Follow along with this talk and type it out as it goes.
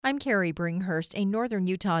I'm Carrie Bringhurst. A Northern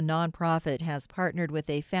Utah nonprofit has partnered with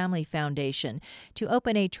a family foundation to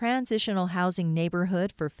open a transitional housing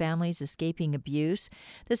neighborhood for families escaping abuse.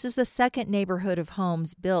 This is the second neighborhood of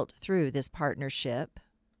homes built through this partnership.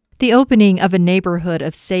 The opening of a neighborhood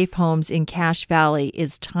of safe homes in Cache Valley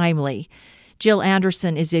is timely. Jill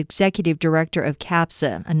Anderson is Executive Director of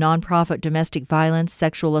CAPSA, a nonprofit domestic violence,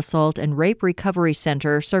 sexual assault, and rape recovery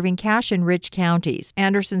center serving Cache and Rich counties.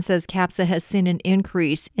 Anderson says CAPSA has seen an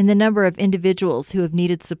increase in the number of individuals who have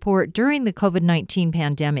needed support during the COVID-19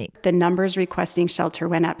 pandemic. The numbers requesting shelter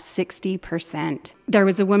went up 60%. There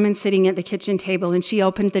was a woman sitting at the kitchen table, and she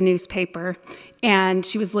opened the newspaper, and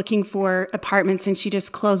she was looking for apartments, and she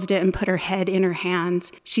just closed it and put her head in her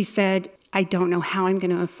hands. She said, "I don't know how I'm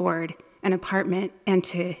going to afford an apartment and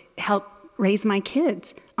to help raise my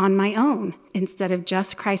kids on my own." Instead of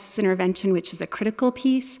just crisis intervention, which is a critical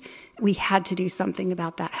piece, we had to do something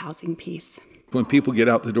about that housing piece. When people get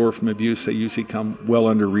out the door from abuse, they usually come well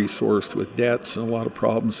under-resourced with debts and a lot of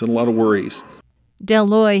problems and a lot of worries.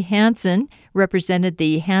 Deloy Hansen represented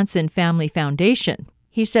the Hansen Family Foundation.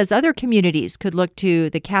 He says other communities could look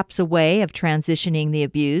to the CAPSA way of transitioning the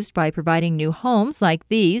abused by providing new homes like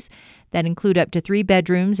these that include up to 3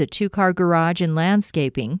 bedrooms, a 2-car garage, and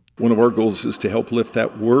landscaping. One of our goals is to help lift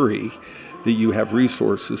that worry that you have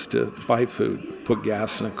resources to buy food, put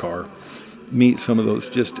gas in a car, meet some of those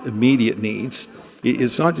just immediate needs.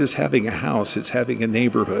 It's not just having a house, it's having a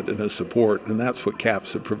neighborhood and a support, and that's what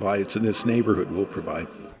CAPSA provides, and this neighborhood will provide.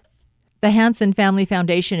 The Hansen Family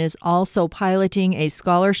Foundation is also piloting a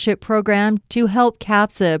scholarship program to help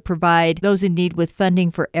CAPSA provide those in need with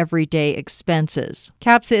funding for everyday expenses.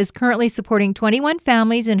 CAPSA is currently supporting 21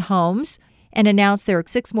 families in homes and announced there are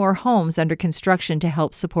 6 more homes under construction to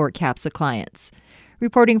help support CAPSA clients.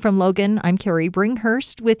 Reporting from Logan, I'm Carrie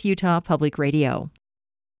Bringhurst with Utah Public Radio.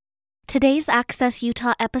 Today's Access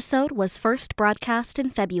Utah episode was first broadcast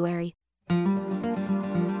in February.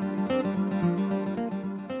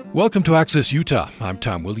 Welcome to Access Utah. I'm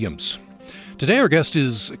Tom Williams. Today our guest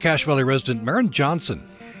is Cache Valley resident Maren Johnson.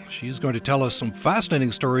 She's going to tell us some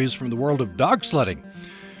fascinating stories from the world of dog sledding.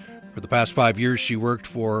 For the past 5 years, she worked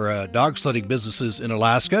for dog sledding businesses in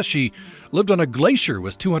Alaska. She lived on a glacier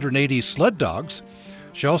with 280 sled dogs.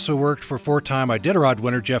 She also worked for 4-time Iditarod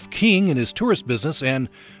winner Jeff King in his tourist business and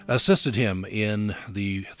assisted him in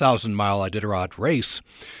the 1,000-mile Iditarod race.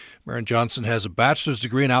 Maren Johnson has a bachelor's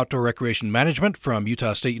degree in outdoor recreation management from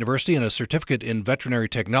Utah State University and a certificate in veterinary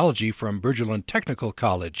technology from Bridgerland Technical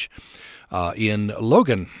College in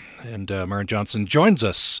Logan. And Maren Johnson joins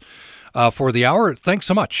us for the hour. Thanks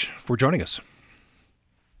so much for joining us.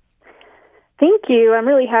 Thank you. I'm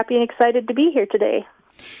really happy and excited to be here today.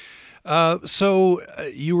 So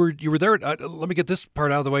you were there. Let me get this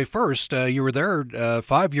part out of the way first. You were there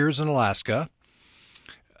 5 years in Alaska.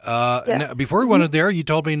 Yeah. Now, before we went there, you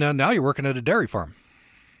told me now you're working at a dairy farm.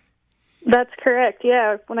 That's correct,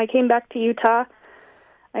 yeah. When I came back to Utah,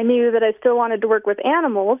 I knew that I still wanted to work with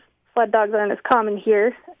animals. Sled dogs aren't as common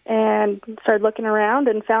here, and started looking around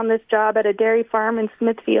and found this job at a dairy farm in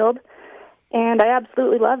Smithfield, and I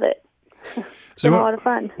absolutely love it. It's been a lot of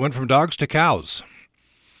fun. Went from dogs to cows.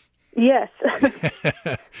 Yes.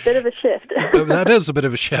 Bit of a shift. That is a bit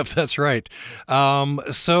of a shift, that's right.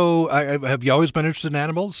 So have you always been interested in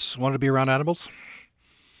animals? Wanted to be around animals?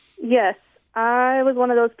 Yes. I was one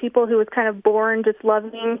of those people who was kind of born just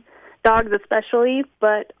loving dogs especially,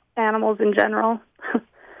 but animals in general.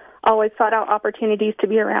 Always sought out opportunities to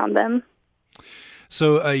be around them.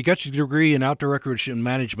 So you got your degree in outdoor recreation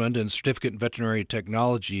management and certificate in veterinary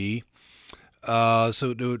technology.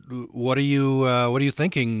 So what are you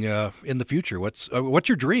thinking in the future? What's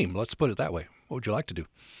your dream? Let's put it that way. What would you like to do?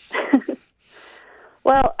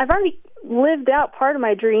 Well, I've already lived out part of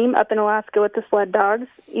my dream up in Alaska with the sled dogs.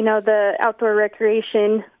 You know, the outdoor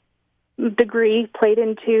recreation degree played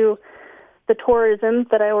into the tourism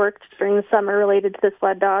that I worked during the summer related to the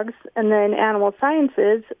sled dogs. And then animal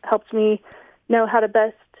sciences helped me know how to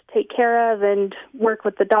best take care of and work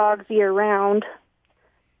with the dogs year-round.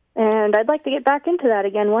 And I'd like to get back into that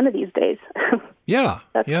again one of these days. Yeah.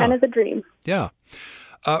 That's kind of the dream. Yeah.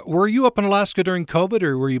 Were you up in Alaska during COVID,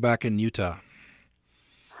 or were you back in Utah?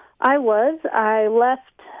 I was. I left,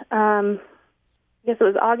 I guess it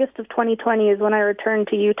was August of 2020 is when I returned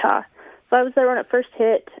to Utah. So I was there when it first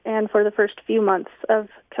hit and for the first few months of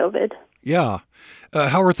COVID. Yeah.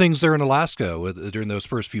 How were things there in Alaska during those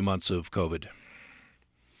first few months of COVID?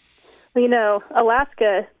 You know,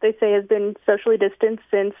 Alaska, they say, has been socially distanced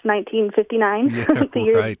since 1959, the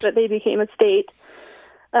year that they became a state.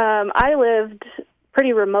 I lived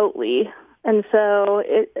pretty remotely, and so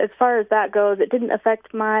as far as that goes, it didn't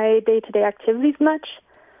affect my day-to-day activities much.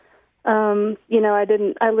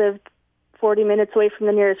 I lived 40 minutes away from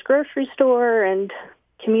the nearest grocery store and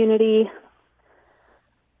community.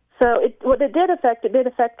 So it did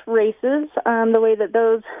affect races, the way that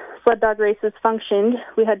those sled dog races functioned.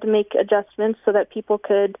 We had to make adjustments so that people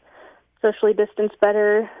could socially distance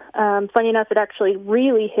better. Funny enough, it actually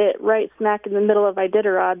really hit right smack in the middle of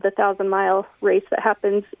Iditarod, the 1,000-mile race that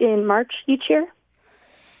happens in March each year.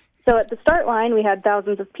 So at the start line, we had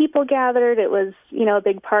thousands of people gathered. It was, a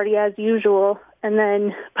big party as usual. And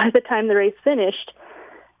then by the time the race finished,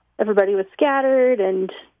 everybody was scattered,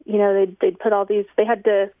 and they'd put all these. They had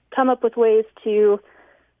to come up with ways to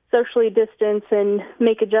socially distance and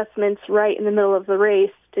make adjustments right in the middle of the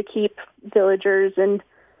race to keep villagers and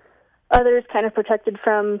others kind of protected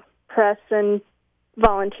from press and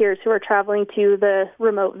volunteers who are traveling to the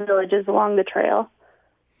remote villages along the trail.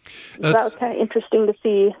 So that was kind of interesting to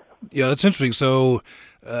see. Yeah, that's interesting. So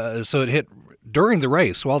it hit during the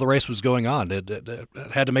race, while the race was going on. It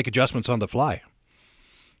had to make adjustments on the fly.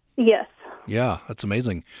 Yes. Yeah, that's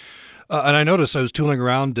amazing. And I noticed I was tooling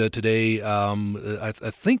around today. I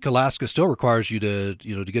think Alaska still requires you to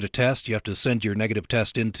get a test. You have to send your negative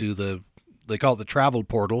test into they call it the travel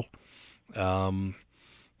portal. You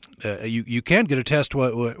can get a test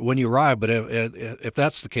when you arrive, but if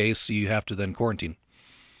that's the case, you have to then quarantine.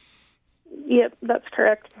 Yep, that's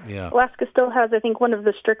correct. Yeah. Alaska still has, I think, one of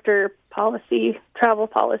the stricter travel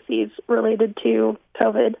policies related to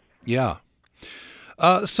COVID. Yeah.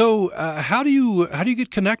 So how do you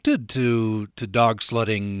get connected to dog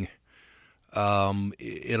sledding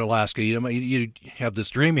in Alaska? You have this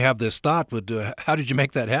dream, you have this thought, but how did you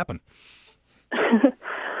make that happen?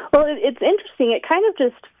 Well, it's interesting. It kind of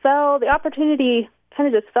just fell. The opportunity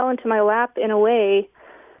kind of just fell into my lap in a way.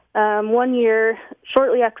 One year,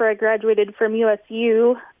 shortly after I graduated from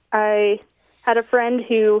USU, I had a friend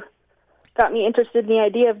who got me interested in the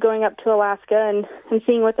idea of going up to Alaska and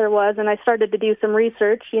seeing what there was, and I started to do some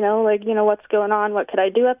research, what's going on, what could I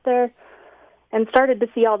do up there, and started to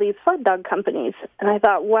see all these sled dog companies. And I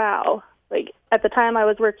thought, wow, at the time I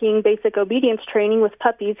was working basic obedience training with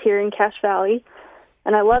puppies here in Cache Valley,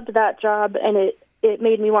 and I loved that job, and it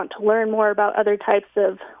made me want to learn more about other types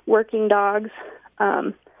of working dogs.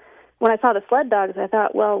 When I saw the sled dogs, I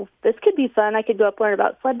thought, well, this could be fun. I could go up learn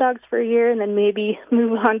about sled dogs for a year and then maybe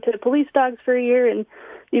move on to police dogs for a year and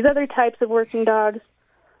these other types of working dogs.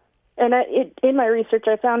 And in my research,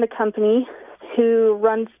 I found a company who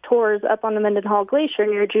runs tours up on the Mendenhall Glacier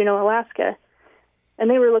near Juneau, Alaska. And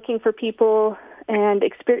they were looking for people, and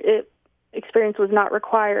experience was not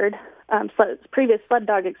required. Previous sled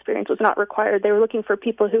dog experience was not required. They were looking for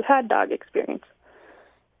people who had dog experience.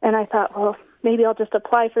 And I thought, well, maybe I'll just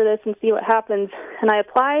apply for this and see what happens. And I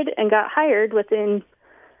applied and got hired within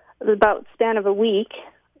about span of a week.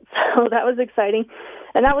 So that was exciting.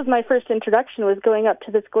 And that was my first introduction, was going up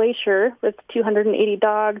to this glacier with 280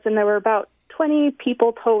 dogs, and there were about 20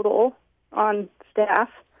 people total on staff.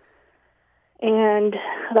 And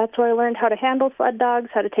that's where I learned how to handle sled dogs,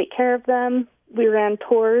 how to take care of them. We ran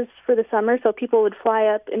tours for the summer, so people would fly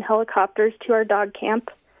up in helicopters to our dog camp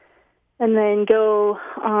and then go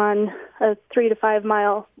on a 3 to 5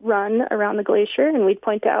 mile run around the glacier, and we'd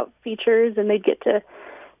point out features, and they'd get to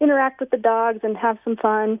interact with the dogs and have some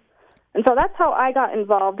fun. And so that's how I got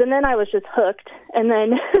involved. And then I was just hooked, and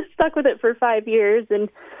then stuck with it for 5 years and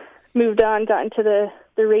moved on, got into the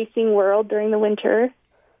racing world during the winter.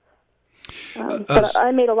 But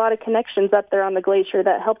I made a lot of connections up there on the glacier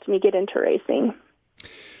that helped me get into racing.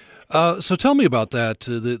 So tell me about that,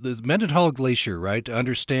 the Mendenhall Glacier, right? I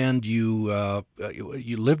understand you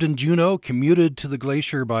lived in Juneau, commuted to the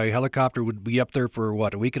glacier by helicopter, would be up there for,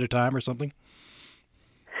 a week at a time or something?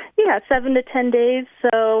 Yeah, 7 to 10 days.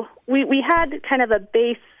 So we had kind of a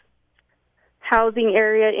base housing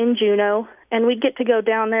area in Juneau, and we'd get to go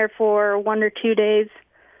down there for 1 or 2 days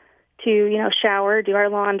to, shower, do our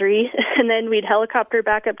laundry, and then we'd helicopter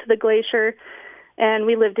back up to the glacier. And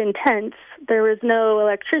we lived in tents. There was no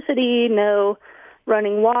electricity, no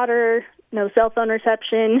running water, no cell phone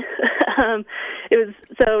reception. It was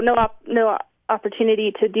no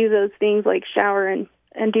opportunity to do those things like shower and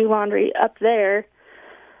do laundry up there.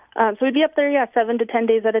 So we'd be up there, 7 to 10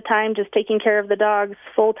 days at a time, just taking care of the dogs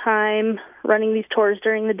full time, running these tours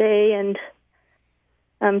during the day,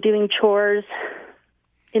 and doing chores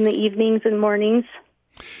in the evenings and mornings.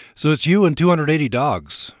 So it's you and 280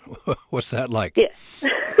 dogs. What's that like? Yeah.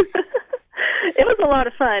 It was a lot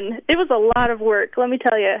of fun. It was a lot of work, let me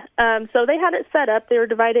tell you. So they had it set up. They were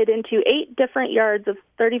divided into 8 different yards of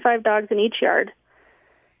 35 dogs in each yard,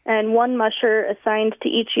 and 1 musher assigned to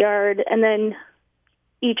each yard. And then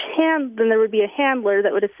then there would be a handler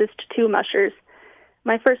that would assist 2 mushers.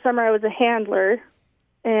 my first summer I was a handler,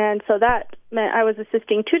 and so that meant I was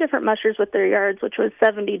assisting 2 different mushers with their yards, which was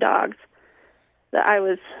 70 dogs that I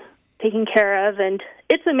was taking care of. And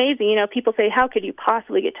it's amazing, you know, people say, how could you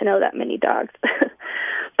possibly get to know that many dogs?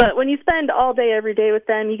 But when you spend all day, every day with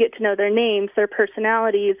them, you get to know their names, their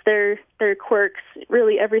personalities, their quirks,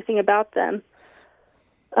 really everything about them.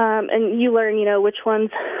 And you learn, you know, which ones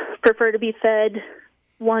prefer to be fed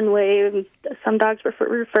one way, and some dogs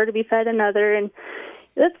prefer to be fed another. And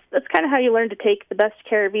that's kind of how you learn to take the best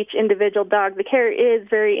care of each individual dog. The care is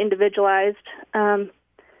very individualized.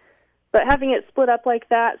 But having it split up like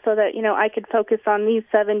that so that, you know, I could focus on these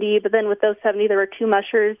 70, but then with those 70, there were 2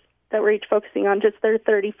 mushers that were each focusing on just their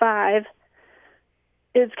 35,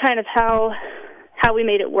 is kind of how we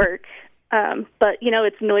made it work. But, you know,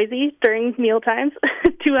 it's noisy during meal times,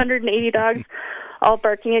 280 dogs all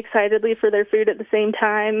barking excitedly for their food at the same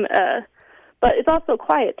time. But it's also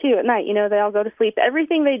quiet, too, at night. You know, they all go to sleep.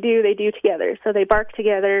 Everything they do together. So they bark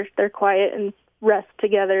together, they're quiet and rest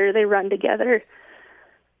together, they run together.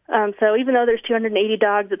 So even though there's 280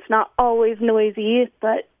 dogs, it's not always noisy,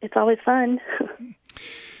 but it's always fun.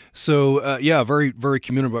 So, yeah, very, very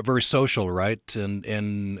communal, but very social, right? And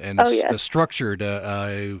yes. Structured,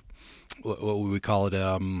 what would we call it?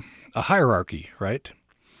 A hierarchy, right?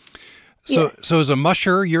 So, yeah. So as a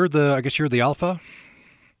musher, you're the alpha?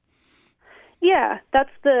 Yeah,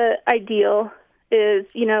 that's the ideal is,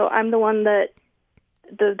 you know, I'm the one that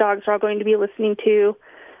the dogs are all going to be listening to.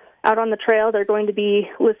 Out on the trail, they're going to be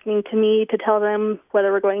listening to me to tell them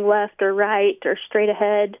whether we're going left or right or straight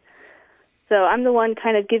ahead. So I'm the one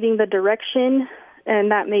kind of giving the direction,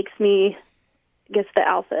 and that makes me, I guess, the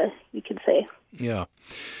alpha, you could say. Yeah.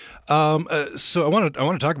 So I want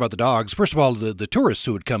to talk about the dogs. First of all, the tourists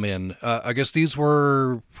who would come in. I guess these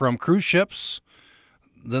were from cruise ships.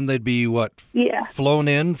 Then they'd be flown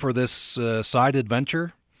in for this side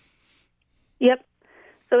adventure. Yep.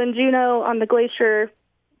 So in Juneau on the glacier,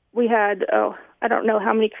 we had I don't know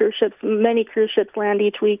how many cruise ships. Many cruise ships land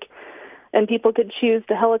each week, and people could choose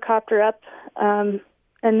to helicopter up, and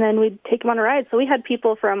then we'd take them on a ride. So we had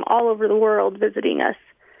people from all over the world visiting us,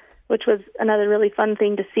 which was another really fun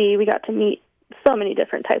thing to see. We got to meet so many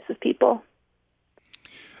different types of people.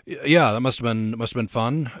 Yeah, that must have been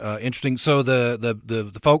fun, interesting. So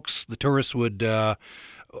the folks, the tourists would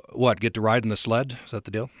get to ride in the sled? Is that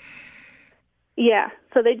the deal? Yeah.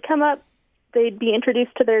 So they'd come up, they'd be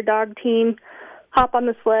introduced to their dog team, hop on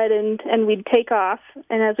the sled, and we'd take off.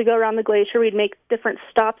 And as we go around the glacier, we'd make different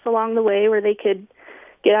stops along the way where they could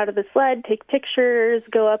get out of the sled, take pictures,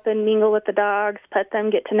 go up and mingle with the dogs, pet them,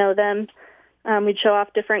 get to know them. We'd show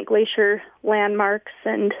off different glacier landmarks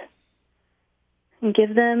and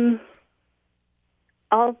give them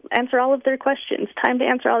answer all of their questions. Time to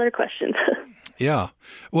answer all their questions. Yeah.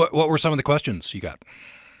 What were some of the questions you got?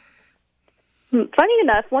 Funny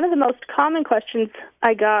enough, one of the most common questions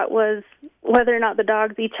I got was whether or not the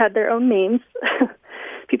dogs each had their own names.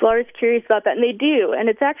 People are always curious about that, and they do. And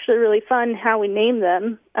it's actually really fun how we name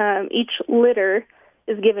them. Each litter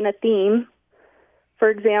is given a theme. For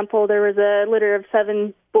example, there was a litter of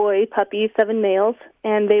 7 boy puppies, 7 males,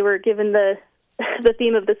 and they were given the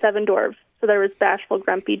theme of the 7 dwarves. So there was bashful,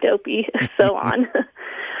 grumpy, dopey, so on.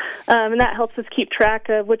 And that helps us keep track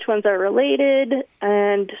of which ones are related,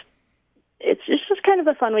 and it's just kind of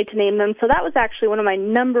a fun way to name them. So that was actually one of my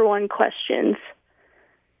number one questions,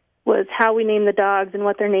 was how we name the dogs and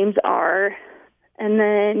what their names are. And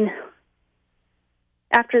then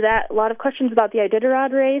after that, a lot of questions about the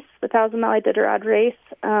Iditarod race, the 1,000-mile Iditarod race.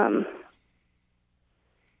 And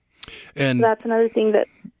so that's another thing that...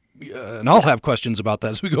 and I'll have questions about that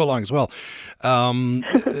as we go along as well. So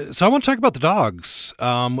I want to talk about the dogs.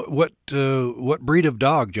 What breed of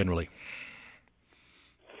dog generally?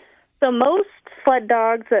 So most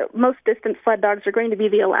distance sled dogs are going to be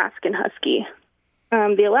the Alaskan Husky.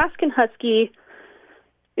 The Alaskan Husky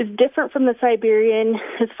is different from the Siberian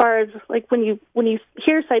as far as, like, when you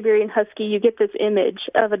hear Siberian Husky, you get this image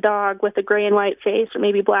of a dog with a gray and white face, or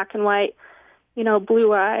maybe black and white,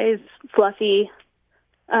 blue eyes, fluffy.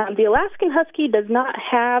 The Alaskan Husky does not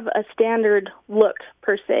have a standard look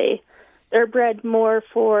per se. They're bred more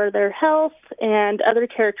for their health and other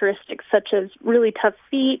characteristics such as really tough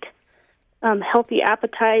feet, healthy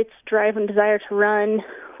appetites, drive and desire to run.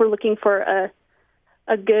 We're looking for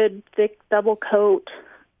a good, thick double coat.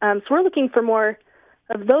 So we're looking for more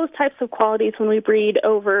of those types of qualities when we breed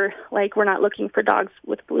over, like, we're not looking for dogs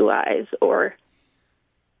with blue eyes or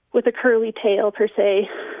with a curly tail per se.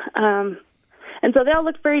 And so they all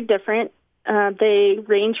look very different. They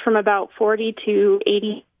range from about 40 to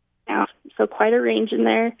 80 pounds, so quite a range in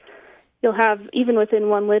there. you'll have, even within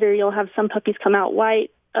one litter, you'll have some puppies come out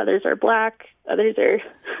white, others are black, others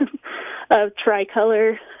are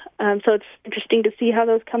tricolor. So it's interesting to see how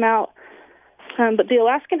those come out. But the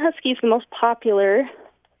Alaskan Husky is the most popular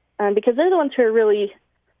because they're the ones who are really,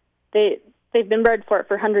 they've been bred for it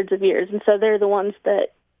for hundreds of years, and so they're the ones that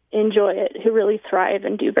enjoy it, who really thrive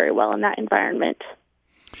and do very well in that environment.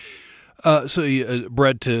 So you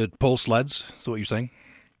bred to pull sleds, is that what you're saying?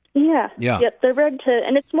 Yeah. Yeah. Yep, they're bred to,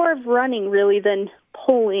 and it's more of running really than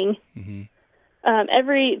pulling. Mm-hmm.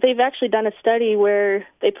 They've actually done a study where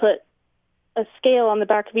they put a scale on the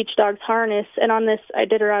back of each dog's harness, and on this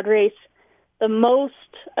Iditarod race, the most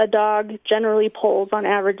a dog generally pulls on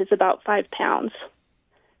average is about 5 pounds.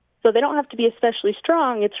 So they don't have to be especially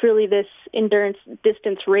strong. It's really this endurance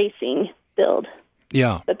distance racing build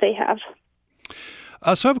that they have.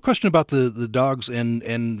 So I have a question about the dogs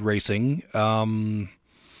and racing.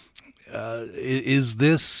 Is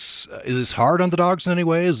this hard on the dogs in any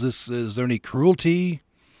way? Is there any cruelty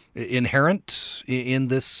inherent in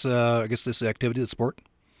this? I guess this activity, the sport.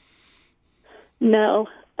 No.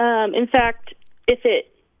 In fact, if it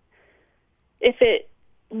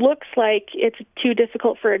looks like it's too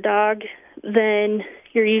difficult for a dog, then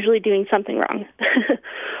you're usually doing something wrong,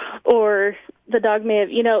 or the dog may have.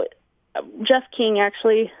 Jeff King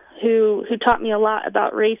actually, who taught me a lot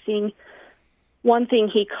about racing. One thing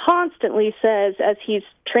he constantly says as he's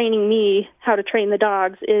training me how to train the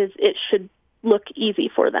dogs is it should look easy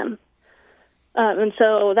for them. And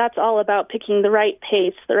so that's all about picking the right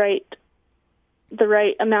pace, the right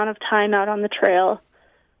amount of time out on the trail.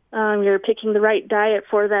 You're picking the right diet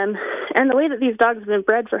for them. And the way that these dogs have been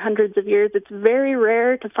bred for hundreds of years, it's very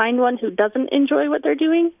rare to find one who doesn't enjoy what they're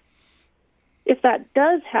doing. If that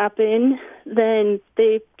does happen, then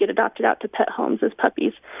they get adopted out to pet homes as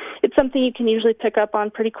puppies. It's something you can usually pick up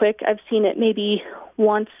on pretty quick. I've seen it maybe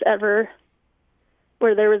once ever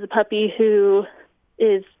where there was a puppy who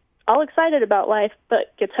is all excited about life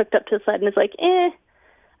but gets hooked up to a sled and is like,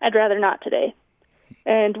 I'd rather not today.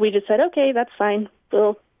 And we just said, okay, that's fine.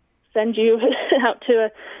 We'll send you out to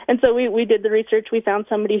a... And so we did the research. We found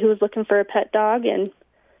somebody who was looking for a pet dog and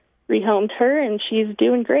rehomed her, and she's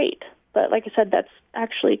doing great. But like I said, that's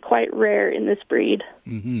actually quite rare in this breed.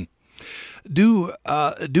 Mm-hmm. Do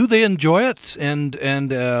they enjoy it? And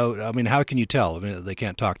I mean, how can you tell? I mean, they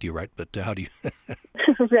can't talk to you, right? But how do you?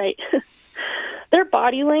 Right. Their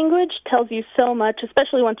body language tells you so much,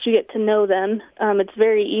 especially once you get to know them. It's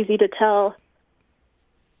very easy to tell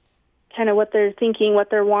kind of what they're thinking, what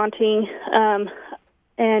they're wanting.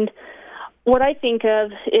 And what I think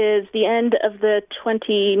of is the end of the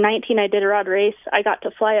 2019 Iditarod race. I got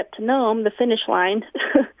to fly up to Nome, the finish line,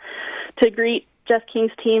 to greet Jeff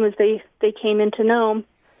King's team as they came into Nome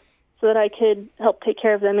so that I could help take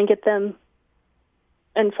care of them and get them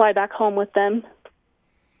and fly back home with them.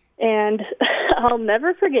 And I'll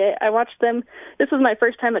never forget, I watched them. This was my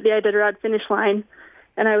first time at the Iditarod finish line,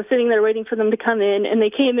 and I was sitting there waiting for them to come in, and they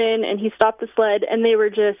came in, and he stopped the sled, and they were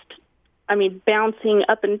just, bouncing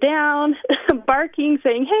up and down, barking,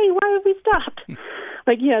 saying, hey, why have we stopped?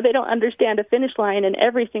 They don't understand a finish line, and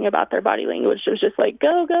everything about their body language was just like,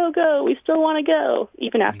 go, go, go, we still want to go.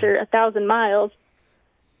 Even after 1,000 miles,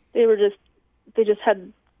 they just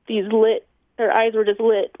had their eyes were just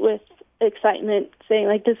lit with excitement, saying,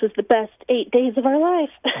 this is the best 8 days of our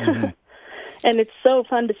life. Mm-hmm. And it's so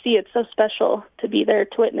fun to see. It's so special to be there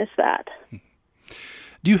to witness that.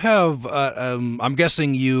 Do you have, I'm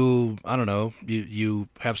guessing you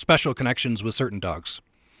have special connections with certain dogs?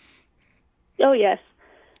 Oh, yes.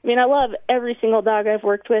 I love every single dog I've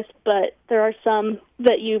worked with, but there are some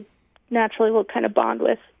that you naturally will kind of bond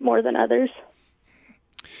with more than others.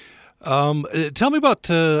 Tell me about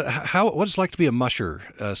what it's like to be a musher.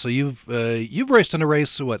 So you've raced in a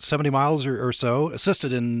race, 70 miles or so,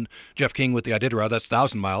 assisted in Jeff King with the Iditarod. That's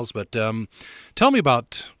 1,000 miles. But tell me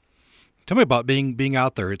about being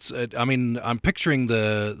out there. It's I'm picturing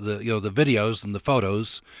the videos and the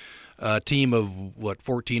photos. A team of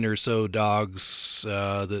 14 or so dogs.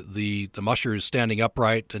 The musher is standing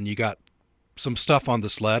upright, and you got some stuff on the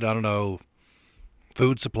sled. I don't know,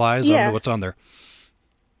 food supplies. Yeah. I don't know what's on there.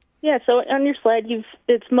 Yeah, so on your sled,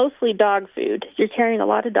 it's mostly dog food. You're carrying a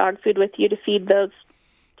lot of dog food with you to feed those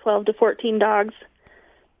 12 to 14 dogs,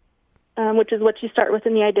 which is what you start with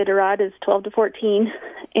in the Iditarod, is 12 to 14,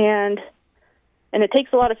 and it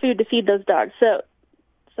takes a lot of food to feed those dogs. So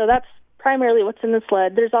that's primarily what's in the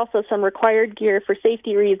sled. There's also some required gear for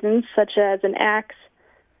safety reasons, such as an axe,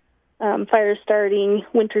 fire starting,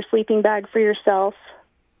 winter sleeping bag for yourself,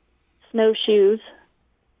 snowshoes.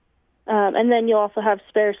 And then you'll also have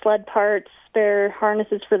spare sled parts, spare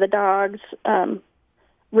harnesses for the dogs,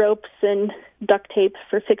 ropes and duct tape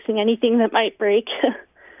for fixing anything that might break.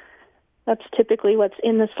 That's typically what's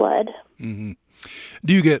in the sled. Mm-hmm.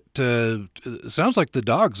 Do you get, sounds like the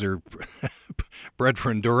dogs are bred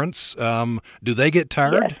for endurance. Do they get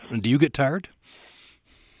tired? Yes. And do you get tired?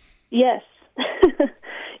 Yes.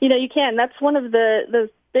 You can. That's one of the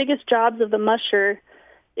biggest jobs of the musher,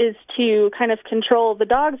 is to kind of control the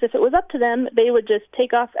dogs. If it was up to them, they would just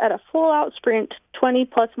take off at a full-out sprint,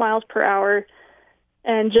 20-plus miles per hour,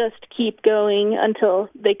 and just keep going until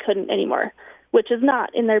they couldn't anymore, which is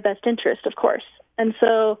not in their best interest, of course. And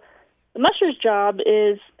so the musher's job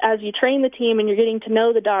is, as you train the team and you're getting to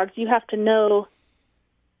know the dogs, you have to know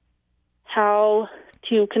how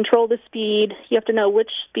to control the speed. You have to know which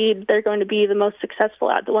speed they're going to be the most successful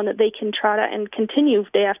at, the one that they can trot at and continue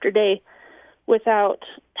day after day without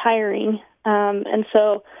tiring. And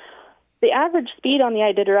so the average speed on the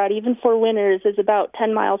Iditarod, even for winners, is about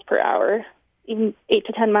 10 miles per hour, even 8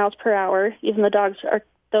 to 10 miles per hour, even though dogs are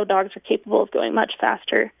capable of going much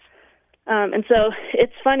faster. And so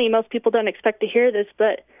it's funny, most people don't expect to hear this,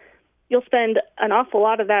 but you'll spend an awful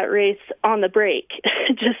lot of that race on the brake,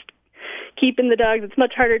 just keeping the dogs. It's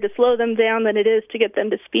much harder to slow them down than it is to get them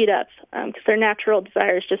to speed up, because their natural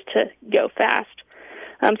desire is just to go fast.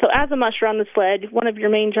 So as a musher on the sled, one of your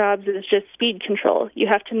main jobs is just speed control. You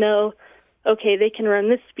have to know, okay, they can run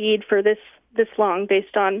this speed for this long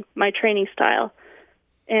based on my training style.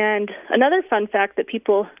 And another fun fact that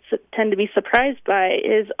people tend to be surprised by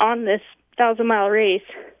is on this 1,000-mile race,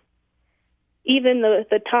 even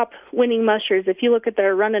the top winning mushers, if you look at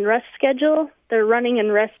their run and rest schedule, they're running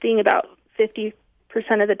and resting about 50%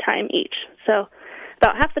 of the time each. So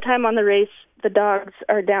about half the time on the race, the dogs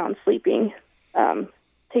are down sleeping,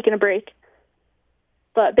 taking a break.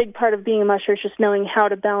 But a big part of being a musher is just knowing how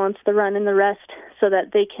to balance the run and the rest so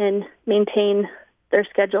that they can maintain their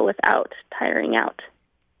schedule without tiring out.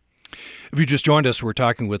 If you just joined us, we're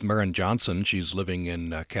talking with Maren Johnson. She's living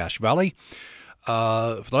in Cache Valley.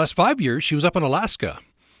 For the last 5 years, she was up in Alaska,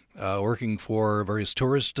 working for various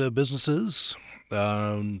tourist businesses.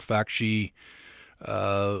 In fact, she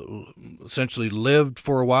essentially lived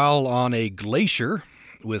for a while on a glacier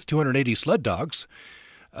with 280 sled dogs,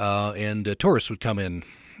 and tourists would come in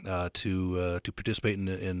to participate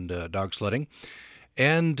in dog sledding.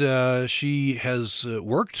 And she has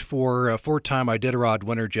worked for four-time Iditarod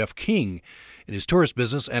winner Jeff King in his tourist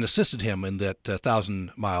business and assisted him in that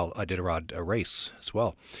 1,000-mile Iditarod race as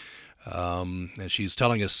well. And she's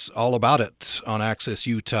telling us all about it on Access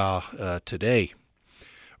Utah today.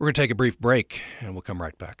 We're going to take a brief break, and we'll come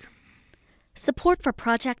right back. Support for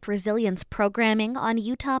Project Resilience programming on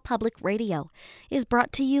Utah Public Radio is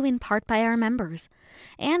brought to you in part by our members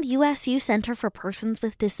and USU Center for Persons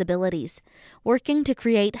with Disabilities, working to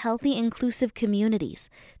create healthy, inclusive communities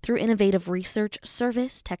through innovative research,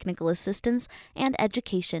 service, technical assistance, and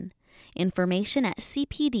education. Information at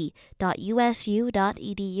cpd.usu.edu.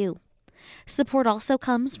 Support also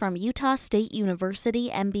comes from Utah State University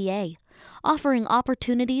MBA, offering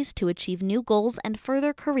opportunities to achieve new goals and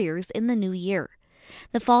further careers in the new year.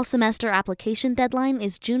 The fall semester application deadline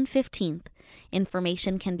is June 15th.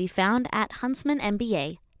 Information can be found at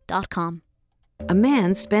huntsmanmba.com. A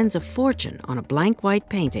man spends a fortune on a blank white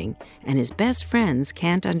painting, and his best friends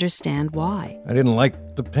can't understand why. I didn't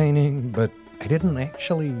like the painting, but I didn't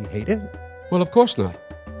actually hate it. Well, of course not.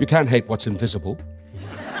 You can't hate what's invisible.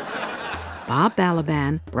 Bob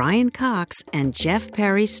Balaban, Brian Cox, and Jeff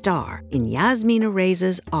Perry star in Yasmina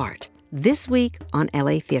Reza's Art, this week on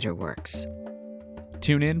LA Theater Works.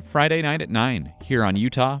 Tune in Friday night at 9 here on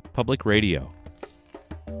Utah Public Radio.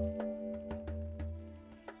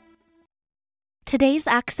 Today's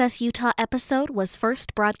Access Utah episode was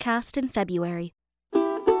first broadcast in February.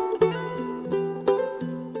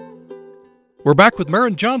 We're back with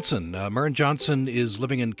Maren Johnson. Maren Johnson is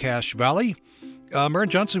living in Cache Valley. Maren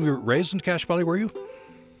Johnson, you were raised in Cache Valley, were you?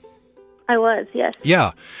 I was, yes.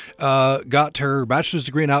 Yeah. Got her bachelor's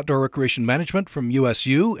degree in outdoor recreation management from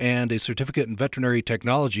USU and a certificate in veterinary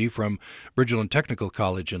technology from Bridgeland Technical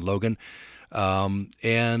College in Logan.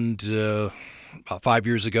 And about 5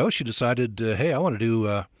 years ago, she decided, hey, I want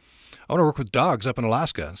to work with dogs up in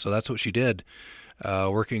Alaska. So that's what she did,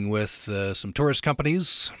 working with some tourist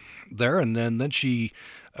companies there. And then she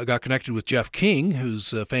got connected with Jeff King,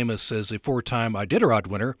 who's famous as a four-time Iditarod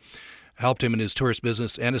winner, helped him in his tourist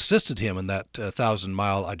business and assisted him in that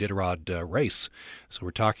 1,000-mile Iditarod race. So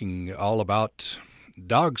we're talking all about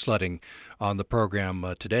dog sledding on the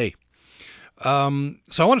program today. So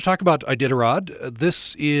I want to talk about Iditarod.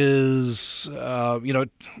 This is,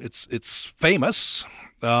 it's famous.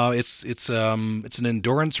 It's an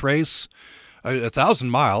endurance race, 1,000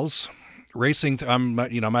 miles. racing.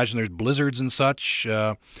 Imagine there's blizzards and such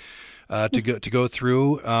to go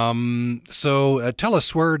through. So tell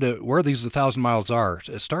us where these 1,000 miles are.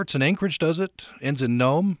 It starts in Anchorage, does it? Ends in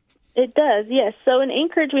Nome? It does, yes. So in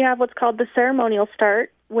Anchorage, we have what's called the ceremonial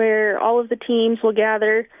start, where all of the teams will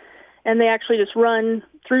gather, and they actually just run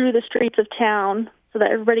through the streets of town so that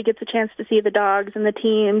everybody gets a chance to see the dogs and the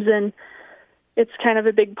teams, and it's kind of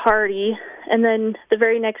a big party. And then the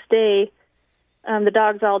very next day, the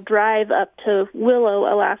dogs all drive up to Willow,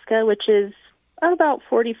 Alaska, which is about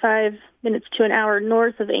 45 minutes to an hour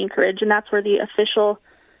north of Anchorage, and that's where the official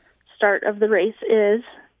start of the race is.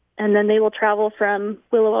 And then they will travel from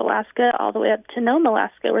Willow, Alaska, all the way up to Nome,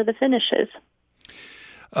 Alaska, where the finish is.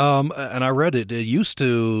 And I read it used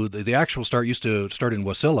to, the actual start used to start in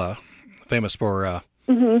Wasilla, famous for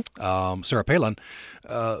Sarah Palin,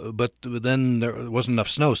 but then there wasn't enough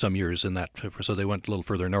snow some years in that, so they went a little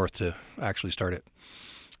further north to actually start it.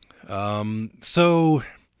 Tell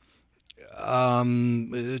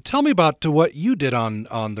me about what you did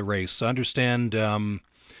on the race. I understand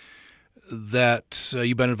that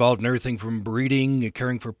you've been involved in everything from breeding,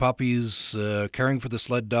 caring for puppies, caring for the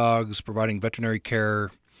sled dogs, providing veterinary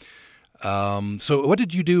care. So what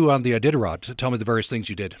did you do on the Iditarod? Tell me the various things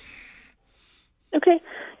you did. Okay.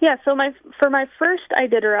 Yeah, so for my first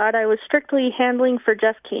Iditarod, I was strictly handling for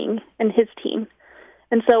Jeff King and his team.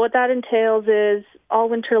 And so what that entails is all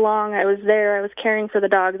winter long I was there, I was caring for the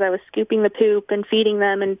dogs, I was scooping the poop and feeding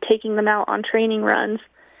them and taking them out on training runs.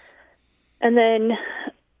 And then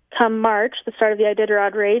come March, the start of the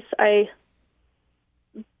Iditarod race, I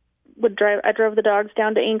drove the dogs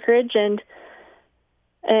down to Anchorage, and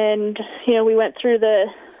we went through the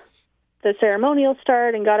ceremonial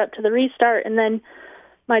start and got up to the restart, and then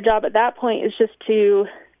my job at that point is just to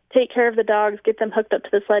take care of the dogs, get them hooked up to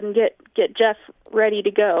the sled, and get Jeff ready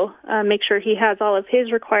to go, make sure he has all of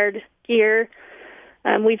his required gear.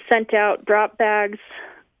 We've sent out drop bags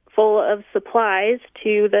full of supplies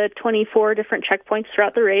to the 24 different checkpoints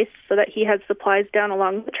throughout the race so that he has supplies down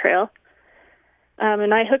along the trail.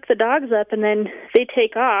 And I hook the dogs up, and then they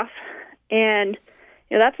take off, and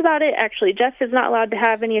that's about it, actually. Jeff is not allowed to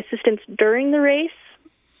have any assistance during the race.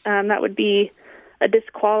 That would be a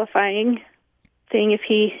disqualifying thing if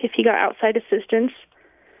he got outside assistance.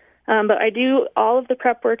 But I do all of the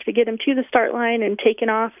prep work to get him to the start line and taken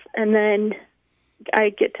off, and then I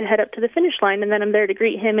get to head up to the finish line, and then I'm there to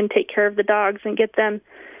greet him and take care of the dogs and get them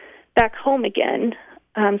back home again.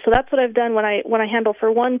 So that's what I've done when I handle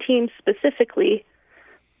for one team specifically.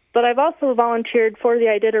 But I've also volunteered for the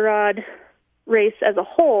Iditarod race as a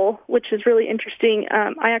whole, which is really interesting.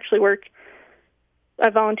 I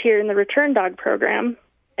volunteer in the return dog program,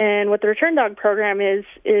 and what the return dog program is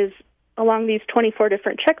along these 24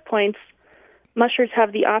 different checkpoints, mushers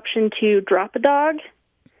have the option to drop a dog,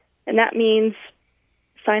 and that means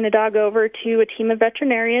sign a dog over to a team of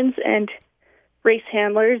veterinarians and race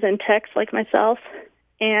handlers and techs like myself,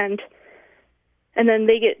 and then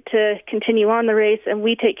they get to continue on the race, and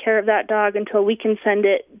we take care of that dog until we can send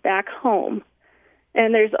it back home.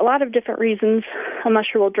 And there's a lot of different reasons a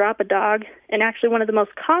musher will drop a dog, and actually one of the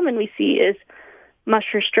most common we see is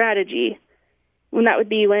musher strategy. And that would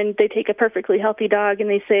be when they take a perfectly healthy dog and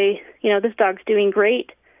they say, this dog's doing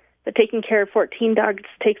great, but taking care of 14 dogs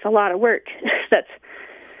takes a lot of work.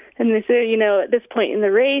 And they say, at this point in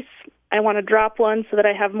the race, I want to drop one so that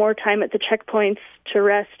I have more time at the checkpoints to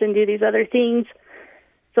rest and do these other things.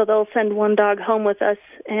 So they'll send one dog home with us,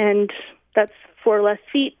 and that's 4 less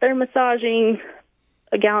feet they're massaging,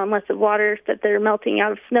 a gallon less of water that they're melting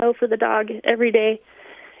out of snow for the dog every day.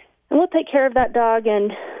 And we'll take care of that dog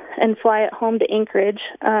and fly it home to Anchorage.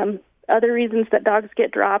 Other reasons that dogs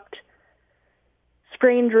get dropped,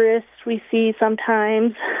 sprained wrists we see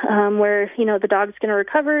sometimes, where, the dog's going to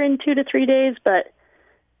recover in 2 to 3 days, but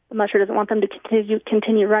the musher doesn't want them to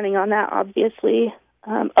continue running on that, obviously.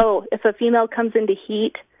 If a female comes into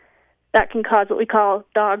heat, that can cause what we call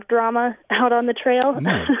dog drama out on the trail.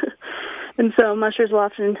 And so mushers will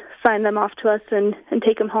often sign them off to us and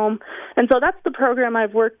take them home. And so that's the program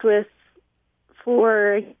I've worked with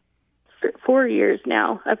for 4 years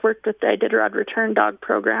now. I've worked with the Iditarod Return Dog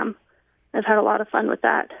Program. I've had a lot of fun with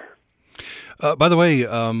that. By the way,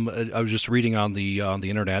 I was just reading on the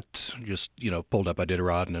internet, just pulled up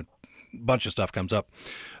Iditarod, and a bunch of stuff comes up.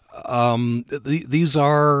 These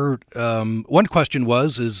are one question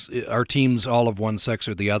was: are teams all of one sex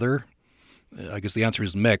or the other? I guess the answer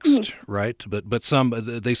is mixed, right? But some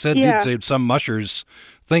they said did say some mushers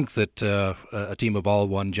think that a team of all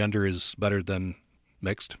one gender is better than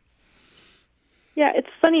mixed. Yeah, it's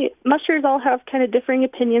funny. Mushers all have kind of differing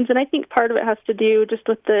opinions, and I think part of it has to do just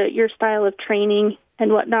with your style of training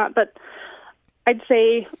and whatnot. But I'd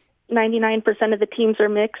say 99% of the teams are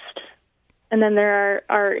mixed. And then there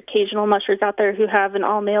are occasional mushers out there who have an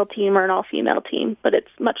all-male team or an all-female team, but it's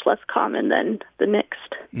much less common than the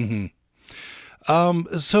mixed. Mm-hmm.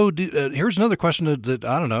 Here's another question that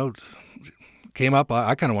I don't know, came up.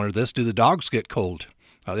 I kind of wondered this. Do the dogs get cold?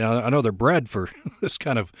 I know they're bred for this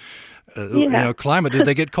kind of climate. Do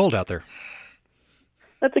they get cold out there?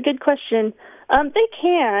 That's a good question. They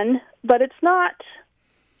can, but it's not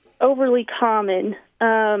overly common.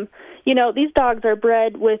 These dogs are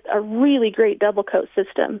bred with a really great double coat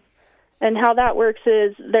system. And how that works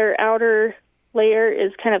is their outer layer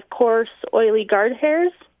is kind of coarse, oily guard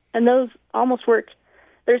hairs, and those almost work.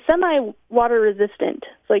 They're semi-water resistant.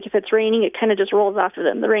 So like if it's raining, it kind of just rolls off of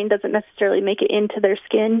them. The rain doesn't necessarily make it into their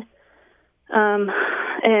skin. And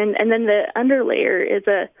then the underlayer is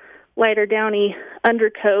a lighter downy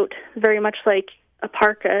undercoat, very much like a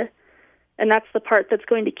parka, and that's the part that's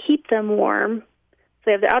going to keep them warm. So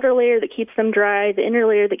they have the outer layer that keeps them dry, the inner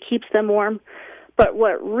layer that keeps them warm. But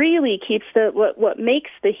what really keeps what makes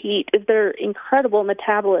the heat is their incredible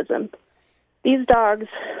metabolism. These dogs,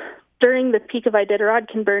 during the peak of Iditarod,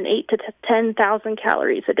 can burn 8,000 to 10,000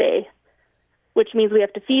 calories a day, which means we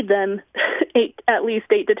have to feed them at least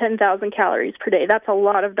 8,000 to 10,000 calories per day. That's a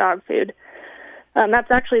lot of dog food.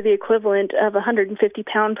 That's actually the equivalent of a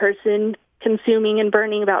 150-pound person consuming and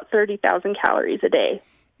burning about 30,000 calories a day.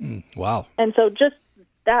 Wow. And so just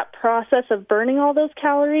that process of burning all those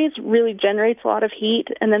calories really generates a lot of heat,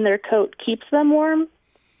 and then their coat keeps them warm.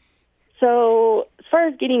 So as far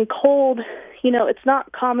as getting cold, it's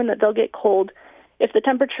not common that they'll get cold. If the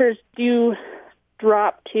temperatures do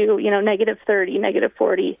drop to, negative 30, negative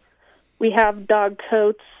 40, we have dog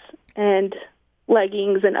coats and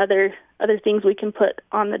leggings and other things we can put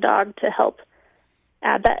on the dog to help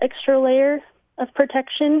add that extra layer of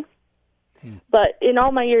protection. But in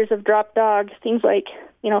all my years of drop dog, things like,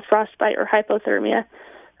 frostbite or hypothermia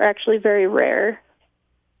are actually very rare.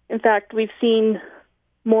 In fact, we've seen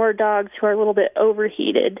more dogs who are a little bit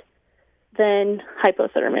overheated than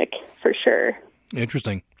hypothermic, for sure.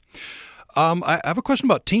 Interesting. I have a question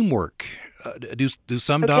about teamwork. Do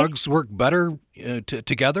some dogs work better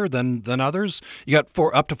together than others? You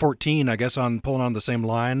got up to 14, I guess, on pulling on the same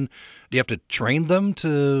line. Do you have to train them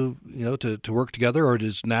to work together, or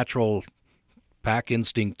does natural pack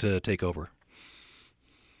instinct take over?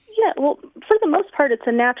 Yeah, well, for the most part, it's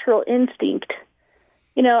a natural instinct.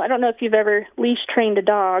 I don't know if you've ever leash trained a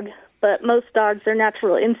dog, but most dogs, their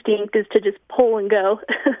natural instinct is to just pull and go.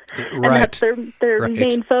 And that's their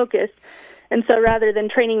main focus. And so rather than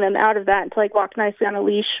training them out of that to walk nicely on a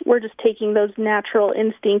leash, we're just taking those natural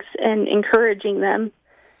instincts and encouraging them.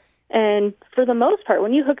 And for the most part,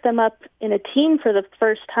 when you hook them up in a team for the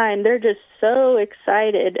first time, they're just so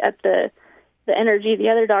excited at the energy the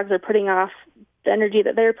other dogs are putting off, the energy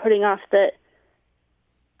that they're putting off, that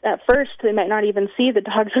at first they might not even see the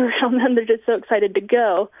dogs around them. They're just so excited to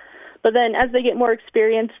go. But then as they get more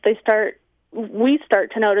experience, we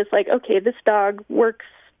start to notice, okay, this dog works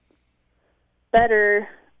better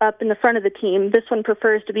up in the front of the team. This one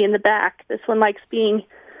prefers to be in the back. This one likes being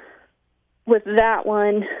with that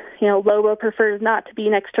one. Lobo prefers not to be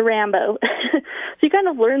next to Rambo. So you kind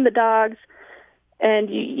of learn the dogs, and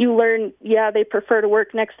you learn, they prefer to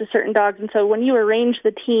work next to certain dogs. And so when you arrange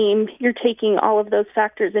the team, you're taking all of those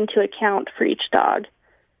factors into account for each dog.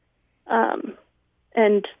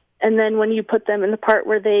 And then when you put them in the part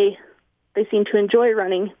where they seem to enjoy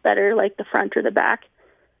running better, like the front or the back,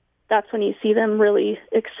 that's when you see them really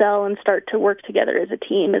excel and start to work together as a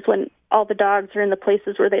team, is when all the dogs are in the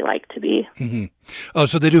places where they like to be. Mm-hmm. Oh,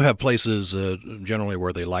 so they do have places generally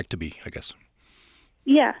where they like to be, I guess.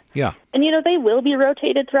 Yeah. Yeah. And, they will be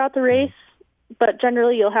rotated throughout the race, but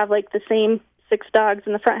generally you'll have the same 6 dogs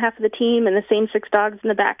in the front half of the team and the same 6 dogs in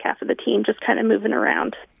the back half of the team, just kind of moving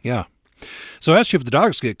around. Yeah. So I asked you if the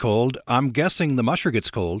dogs get cold. I'm guessing the musher gets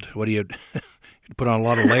cold. What do you put on a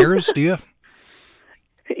lot of layers, do you?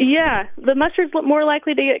 Yeah, the mushers look more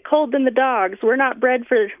likely to get cold than the dogs. We're not bred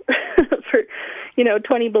for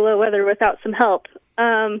 20 below weather without some help.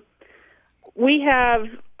 I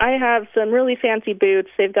have some really fancy boots.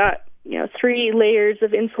 They've got 3 layers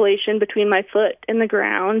of insulation between my foot and the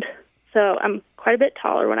ground, so I'm quite a bit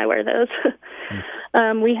taller when I wear those.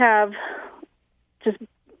 We have just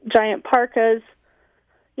giant parkas.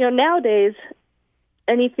 Nowadays,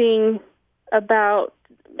 anything about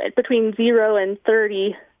between 0 and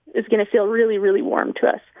 30 is going to feel really, really warm to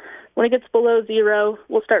us. When it gets below 0,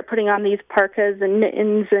 we'll start putting on these parkas and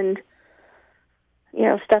mittens and,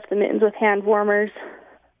 stuff the mittens with hand warmers.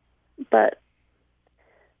 But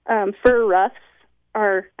fur ruffs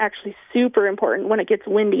are actually super important when it gets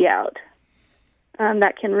windy out.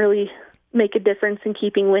 that can really make a difference in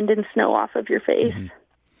keeping wind and snow off of your face. Mm-hmm.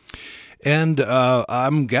 And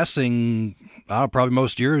I'm guessing probably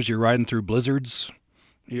most years you're riding through blizzards.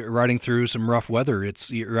 You're riding through some rough weather.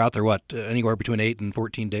 You're out there, anywhere between 8 and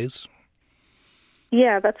 14 days?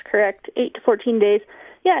 Yeah, that's correct. 8 to 14 days.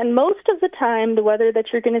 Yeah, and most of the time the weather that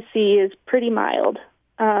you're going to see is pretty mild.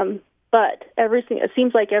 But it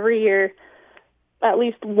seems like every year at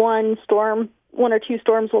least one or two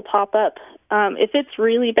storms will pop up. If it's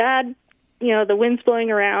really bad, the wind's blowing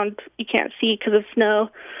around, you can't see because of snow,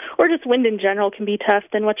 or just wind in general can be tough,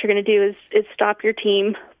 then what you're going to do is stop your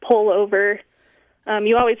team, pull over.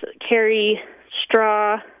 You always carry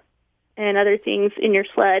straw and other things in your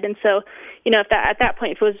sled. And so, at that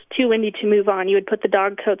point, if it was too windy to move on, you would put the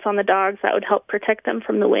dog coats on the dogs. That would help protect them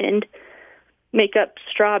from the wind, make up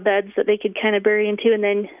straw beds that they could kind of bury into, and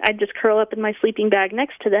then I'd just curl up in my sleeping bag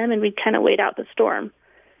next to them, and we'd kind of wait out the storm.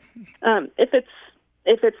 If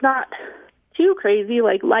it's not too crazy,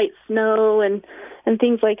 like light snow and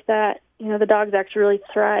things like that, the dogs actually really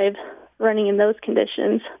thrive running in those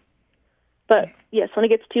conditions. But yes, when it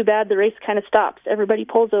gets too bad, the race kind of stops. Everybody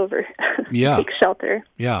pulls over, takes shelter.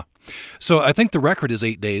 Yeah. So I think the record is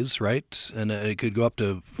 8 days, right? And it could go up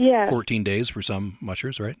to 14 days for some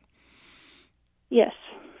mushers, right? Yes.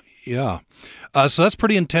 Yeah. So that's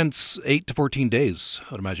pretty intense. 8 to 14 days,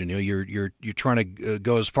 I'd imagine. You're trying to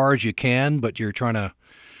go as far as you can, but you're trying to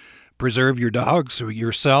preserve your dogs,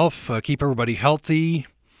 yourself, keep everybody healthy.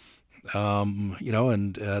 And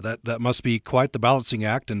that must be quite the balancing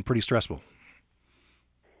act and pretty stressful.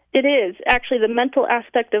 It is. Actually, the mental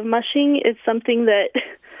aspect of mushing is something that,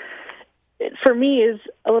 for me, is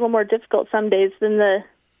a little more difficult some days than the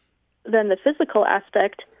physical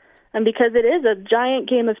aspect, and because it is a giant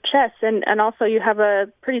game of chess, and also you have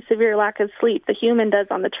a pretty severe lack of sleep, the human does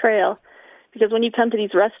on the trail, because when you come to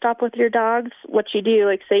these rest stop with your dogs, what you do,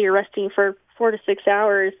 like say you're resting for 4 to 6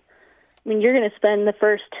 hours, you're going to spend the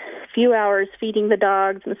first few hours feeding the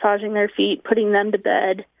dogs, massaging their feet, putting them to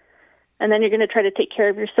bed, and then you're going to try to take care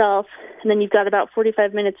of yourself, and then you've got about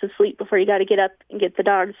 45 minutes of sleep before you got to get up and get the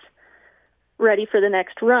dogs ready for the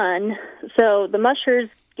next run. So the mushers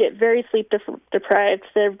get very sleep deprived.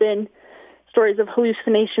 There have been stories of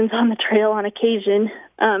hallucinations on the trail on occasion,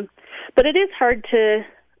 but it is hard to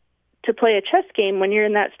play a chess game when you're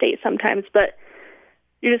in that state sometimes, but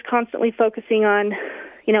you're just constantly focusing on,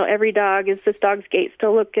 every dog. Is this dog's gait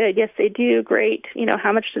still look good? Yes, they do. Great.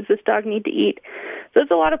 How much does this dog need to eat? So there's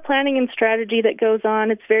a lot of planning and strategy that goes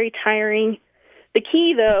on. It's very tiring. The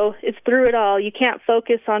key, though, is through it all, you can't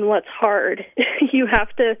focus on what's hard. You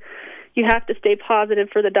have to stay positive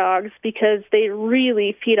for the dogs because they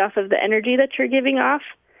really feed off of the energy that you're giving off.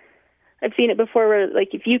 I've seen it before where,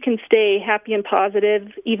 if you can stay happy and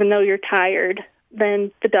positive even though you're tired,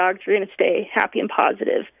 then the dogs are going to stay happy and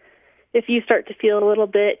positive. If you start to feel a little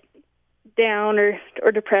bit down or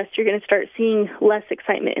depressed, you're going to start seeing less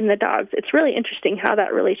excitement in the dogs. It's really interesting how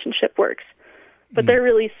that relationship works. But they're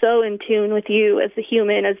really so in tune with you as the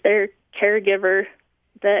human, as their caregiver,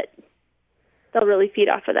 that they'll really feed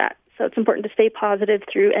off of that. So it's important to stay positive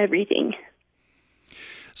through everything.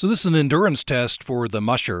 So this is an endurance test for the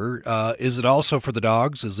musher. Is it also for the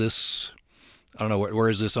dogs? Is this, I don't know, where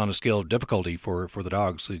is this on a scale of difficulty for the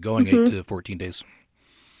dogs going 8 to 14 days?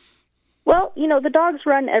 Well, the dogs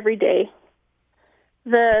run every day.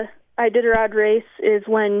 The Iditarod race is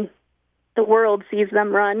when the world sees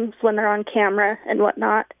them run. It's when they're on camera and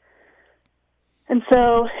whatnot. And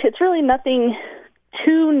so it's really nothing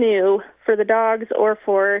too new for the dogs or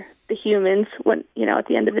for the humans when, at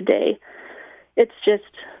the end of the day. It's just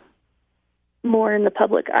more in the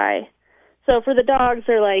public eye. So for the dogs,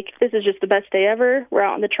 they're like, this is just the best day ever. We're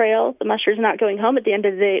out on the trail. The musher's not going home at the end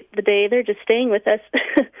of the day. They're just staying with us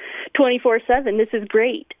 24/7. This is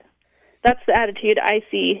great. That's the attitude I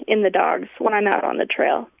see in the dogs when I'm out on the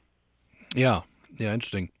trail. Yeah,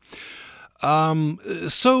 interesting.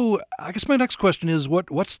 So I guess my next question is,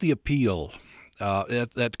 what's the appeal?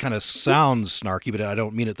 That kind of sounds snarky, but I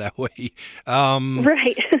don't mean it that way.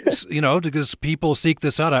 Right. Because people seek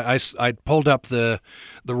this out. I pulled up the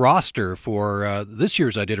roster for this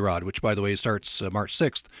year's Iditarod, which, by the way, starts March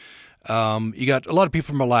 6th. You got a lot of people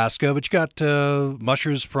from Alaska, but you got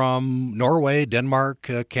mushers from Norway, Denmark,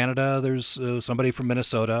 Canada. There's somebody from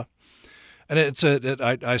Minnesota. And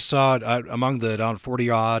I saw among the down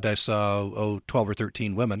 40-odd, I saw 12 or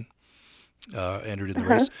 13 women entered in the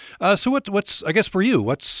race. So what's I guess for you,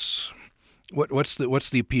 what's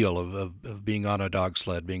the appeal of being on a dog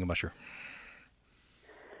sled, being a musher?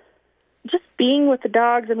 Just being with the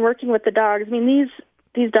dogs and working with the dogs.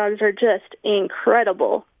 These dogs are just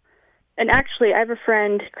incredible. And actually, I have a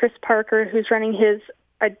friend, Chris Parker, who's running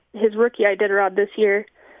his rookie Iditarod this year,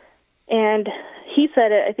 and he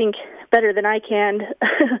said it, I think, better than I can.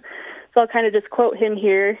 So I'll kind of just quote him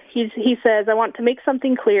here. He says, "I want to make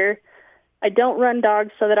something clear. I don't run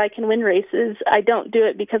dogs so that I can win races. I don't do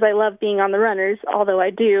it because I love being on the runners, although I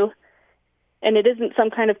do. And it isn't some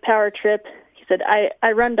kind of power trip." He said,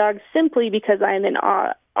 I run dogs simply because I am in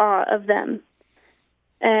awe of them.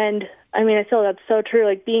 And, I mean, I feel that's so true.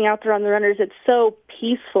 Like, being out there on the runners, it's so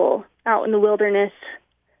peaceful out in the wilderness.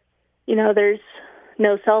 You know, there's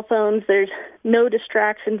no cell phones. There's no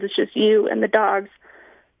distractions. It's just you and the dogs,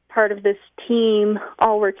 part of this team,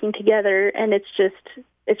 all working together. And it's just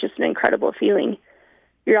an incredible feeling.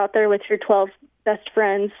 You're out there with your 12 best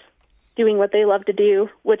friends doing what they love to do,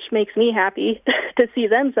 which makes me happy to see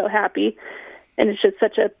them so happy. And it's just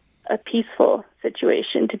such a peaceful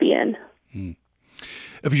situation to be in. Mm.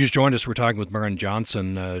 If you just joined us, we're talking with Maren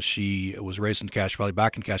Johnson. She was raised in Cache Valley,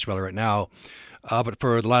 back in Cache Valley right now. But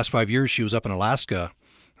for the last 5 years, she was up in Alaska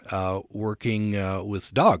working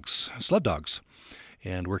with dogs, sled dogs,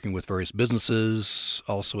 and working with various businesses.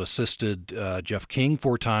 Also assisted Jeff King,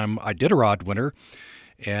 4-time Iditarod winner,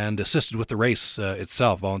 and assisted with the race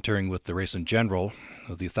itself, volunteering with the race in general,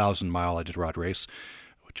 the 1,000-mile Iditarod race,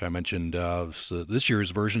 which I mentioned, so this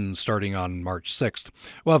year's version starting on March 6th.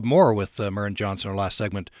 We'll have more with Maren Johnson in our last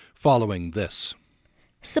segment following this.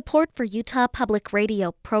 Support for Utah Public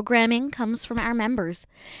Radio programming comes from our members.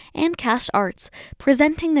 And Cache Arts,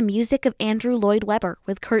 presenting the music of Andrew Lloyd Webber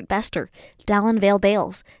with Kurt Bester, Dallin Vale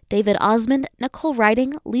Bales, David Osmond, Nicole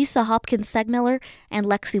Riding, Lisa Hopkins Segmiller, and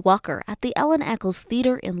Lexi Walker at the Ellen Eccles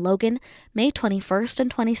Theater in Logan, May 21st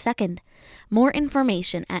and 22nd. More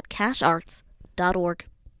information at cachearts.org.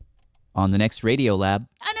 On the next Radio Lab,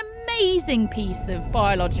 an amazing piece of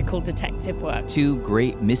biological detective work. 2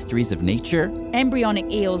 great mysteries of nature.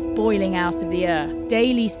 Embryonic eels boiling out of the earth.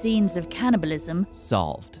 Daily scenes of cannibalism.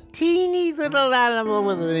 Solved. Teeny little animal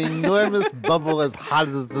with an enormous bubble as hot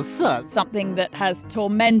as the sun. Something that has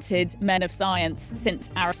tormented men of science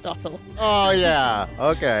since Aristotle. Oh, yeah.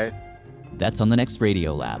 Okay. That's on the next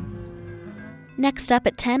Radio Lab. Next up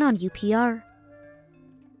at 10 on UPR.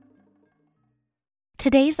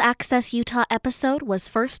 Today's Access Utah episode was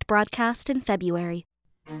first broadcast in February.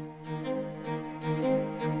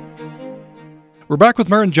 We're back with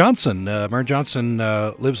Maren Johnson. Maren Johnson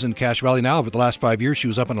lives in Cache Valley now. Over the last 5 years, she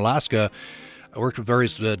was up in Alaska. Worked with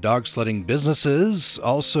various dog sledding businesses.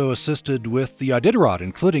 Also assisted with the Iditarod,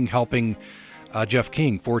 including helping Jeff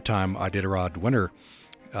King, 4-time Iditarod winner.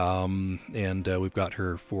 And we've got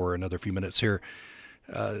her for another few minutes here,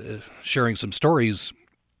 sharing some stories.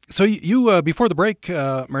 So you before the break,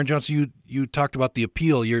 Maren Johnson, you talked about the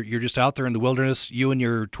appeal. You're just out there in the wilderness, you and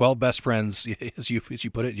your 12 best friends, as you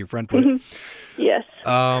put it, your friend put it. Yes.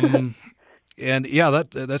 And yeah,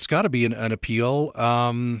 that's got to be an appeal.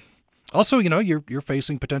 Also, you know, you're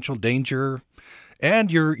facing potential danger,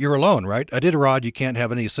 and you're alone, right? Iditarod, you can't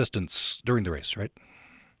have any assistance during the race, right?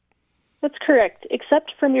 That's correct,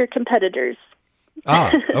 except from your competitors.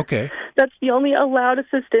 Ah, okay. That's the only allowed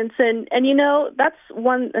assistance. And you know, that's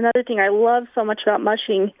another thing I love so much about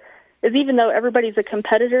mushing is even though everybody's a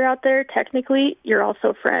competitor out there, technically, you're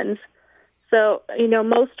also friends. So, you know,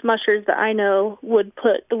 most mushers that I know would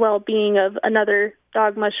put the well-being of another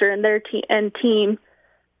dog musher and their team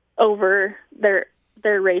over their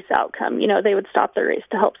race outcome. You know, they would stop their race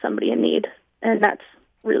to help somebody in need, and that's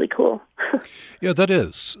really cool. Yeah, that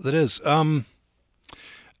is.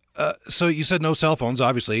 So you said no cell phones.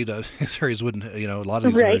 Obviously, the areas wouldn't. You know, a lot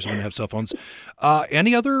of these areas wouldn't have cell phones.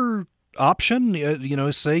 Any other option? You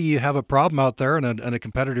know, say you have a problem out there and a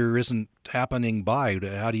competitor isn't happening by.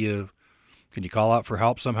 How do you? Can you call out for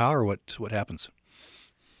help somehow, or what happens?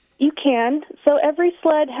 You can. So every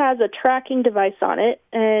sled has a tracking device on it,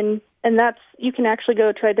 and that's you can actually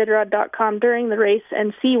go to Iditarod.com during the race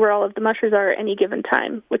and see where all of the mushers are at any given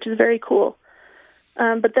time, which is very cool.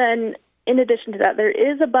 But then, in addition to that, there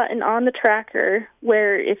is a button on the tracker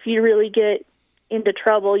where if you really get into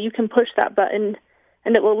trouble, you can push that button,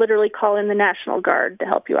 and it will literally call in the National Guard to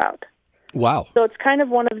help you out. Wow. So it's kind of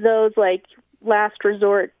one of those, like, last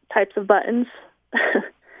resort types of buttons.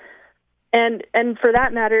 And for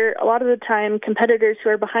that matter, a lot of the time, competitors who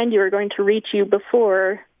are behind you are going to reach you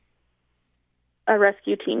before a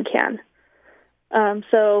rescue team can.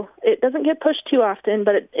 So it doesn't get pushed too often,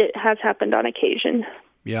 but it has happened on occasion.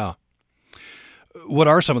 Yeah. What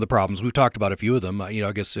are some of the problems? We've talked about a few of them. You know,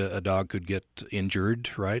 I guess a dog could get injured,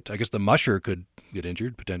 right? I guess the musher could get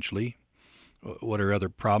injured, potentially. What are other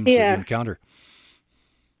problems that you encounter?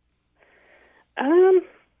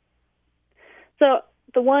 So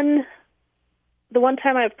the one the one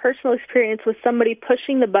time I have personal experience with somebody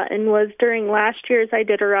pushing the button was during last year's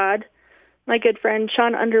Iditarod. My good friend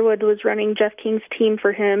Sean Underwood was running Jeff King's team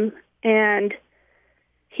for him, and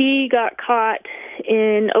he got caught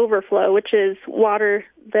in overflow, which is water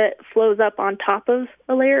that flows up on top of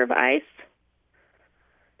a layer of ice.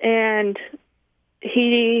 And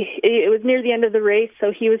it was near the end of the race,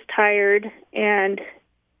 so he was tired, and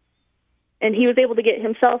he was able to get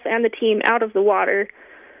himself and the team out of the water,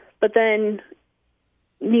 but then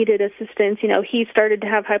needed assistance. You know, he started to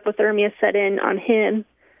have hypothermia set in on him.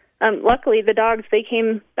 Luckily, the dogs, they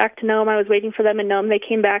came back to Nome. I was waiting for them in Nome. They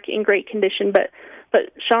came back in great condition, but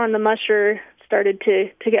Sean, the musher, started to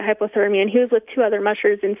get hypothermia, and he was with two other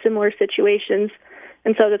mushers in similar situations.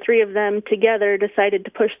 And so the three of them together decided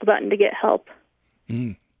to push the button to get help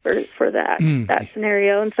for that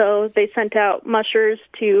scenario. And so they sent out mushers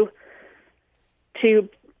to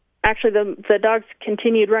actually the dogs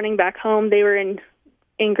continued running back home. They were in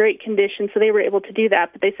great condition, so they were able to do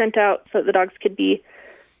that. But they sent out so the dogs could be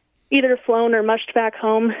either flown or mushed back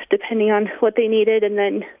home, depending on what they needed. And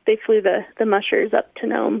then they flew the mushers up to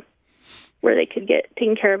Nome, where they could get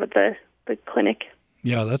taken care of at the clinic.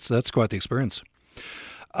 Yeah, that's quite the experience.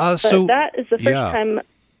 So that is the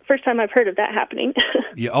first time I've heard of that happening.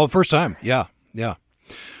 First time. Yeah.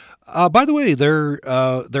 By the way,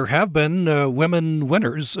 there have been women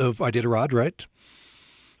winners of Iditarod, right?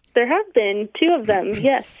 There have been two of them,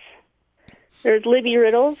 yes. There's Libby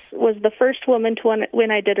Riddles, was the first woman to win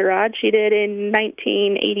Iditarod. She did in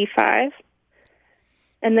 1985.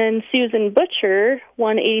 And then Susan Butcher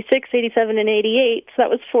won 86, 87, and 88. So that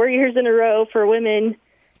was 4 years in a row for women.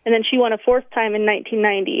 And then she won a fourth time in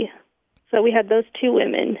 1990. So we had those two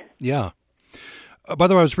women. Yeah. By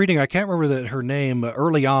the way, I was reading, I can't remember her name,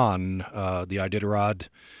 early on, the Iditarod.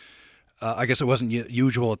 I guess it wasn't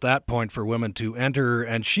usual at that point for women to enter,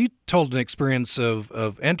 and she told an experience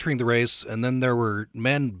of entering the race, and then there were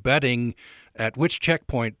men betting at which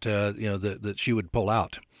checkpoint that she would pull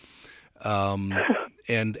out.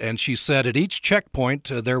 And she said at each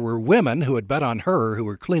checkpoint there were women who had bet on her who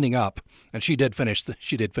were cleaning up, and she did finish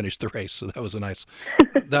the race. So that was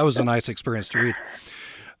a nice experience to read.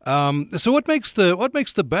 So what makes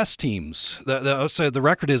the best teams? So the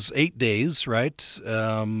record is 8 days, right?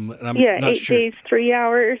 And I'm not 8 sure. days, 3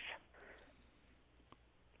 hours,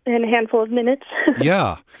 and a handful of minutes.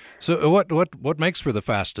 Yeah. So what makes for the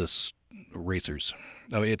fastest racers?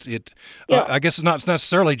 I mean, I guess it's not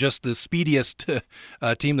necessarily just the speediest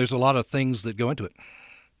team. There's a lot of things that go into it.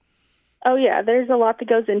 Oh yeah, there's a lot that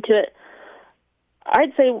goes into it.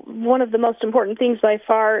 I'd say one of the most important things by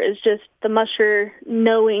far is just the musher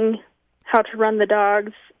knowing how to run the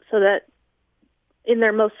dogs so that in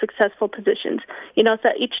their most successful positions.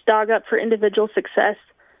 Set each dog up for individual success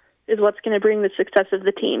is what's going to bring the success of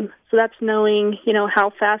the team. So that's knowing,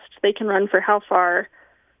 how fast they can run for how far,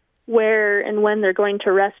 where and when they're going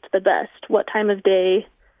to rest the best, what time of day.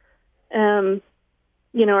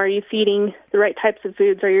 Are you feeding the right types of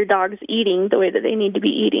foods? Are your dogs eating the way that they need to be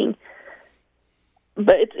eating?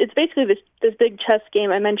 But it's basically this big chess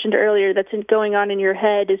game I mentioned earlier that's going on in your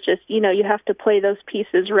head. Is just, you have to play those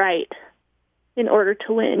pieces right in order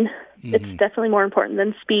to win. Mm-hmm. It's definitely more important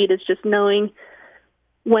than speed. It's just knowing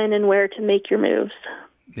when and where to make your moves.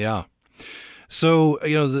 Yeah. So,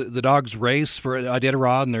 the dogs race for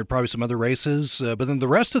Iditarod, and there are probably some other races. But then the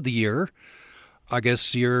rest of the year, I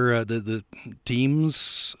guess you're the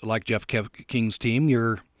teams, like Jeff King's team,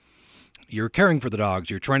 you're caring for the dogs,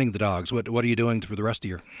 you're training the dogs. What are you doing for the rest of the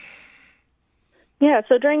year? Yeah,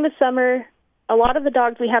 so during the summer, a lot of the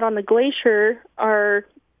dogs we had on the glacier are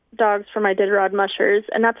dogs from Iditarod mushers,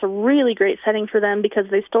 and that's a really great setting for them because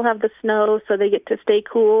they still have the snow, so they get to stay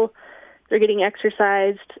cool. They're getting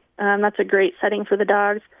exercised. That's a great setting for the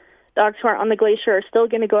dogs. Dogs who aren't on the glacier are still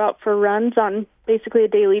going to go out for runs on basically a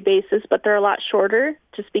daily basis, but they're a lot shorter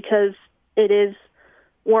just because it is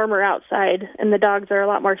warmer outside, and the dogs are a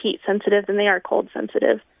lot more heat sensitive than they are cold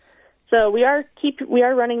sensitive. So we are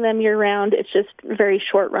running them year round. It's just very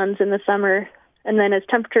short runs in the summer, and then as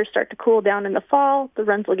temperatures start to cool down in the fall, the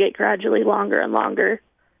runs will get gradually longer and longer,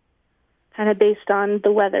 kind of based on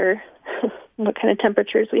the weather, what kind of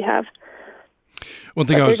temperatures we have. One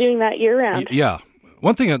thing they're doing that year round. Yeah.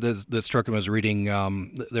 One thing that struck me as reading,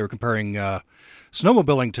 they were comparing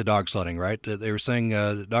snowmobiling to dog sledding, right? They were saying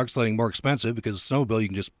dog sledding more expensive because snowmobile you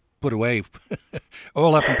can just put away,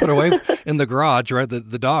 oil up and put away in the garage, right? The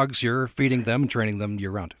dogs, you're feeding them and training them year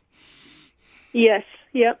round. Yes,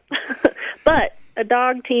 yep. But a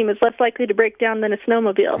dog team is less likely to break down than a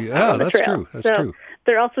snowmobile. Yeah, on the that's trail. true. That's true.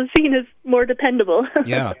 they're also seen as more dependable.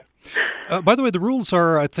 Yeah. By the way, the rules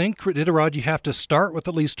are, I think, for Iditarod, you have to start with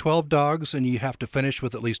at least 12 dogs and you have to finish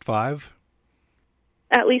with at least 5?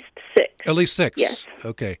 At least 6. At least 6? Yes.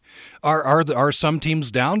 Okay. Are some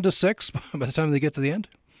teams down to 6 by the time they get to the end?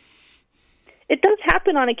 It does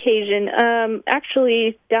happen on occasion.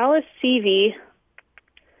 Actually, Dallas CV,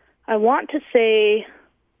 I want to say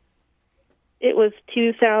it was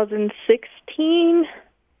 2016.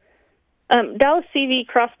 Dallas CV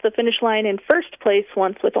crossed the finish line in first place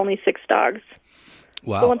once with only 6 dogs.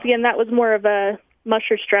 Wow. So once again, that was more of a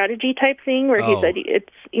musher strategy type thing where he said it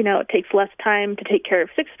takes less time to take care of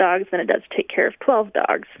 6 dogs than it does to take care of 12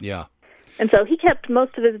 dogs. Yeah. And so he kept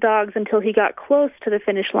most of his dogs until he got close to the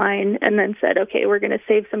finish line and then said, okay, we're going to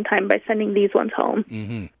save some time by sending these ones home.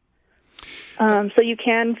 Mm-hmm. So you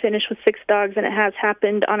can finish with 6 dogs, and it has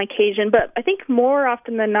happened on occasion. But I think more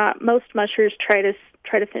often than not, most mushers try to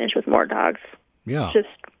finish with more dogs. Yeah. Just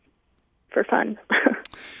for fun.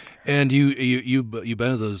 And you've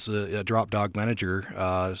been to those drop dog manager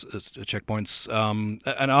checkpoints,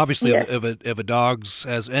 and obviously Yes. if a dog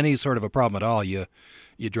has any sort of a problem at all, you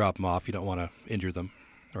drop them off. You don't want to injure them,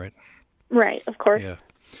 right? Right, of course. Yeah.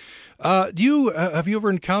 Have you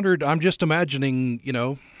ever encountered? I'm just imagining,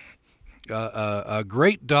 a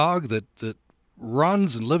great dog that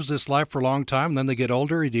runs and lives this life for a long time, and then they get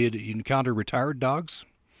older. You encounter retired dogs?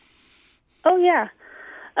 Oh, yeah.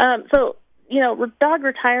 So, dog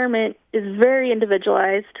retirement is very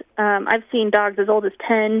individualized. I've seen dogs as old as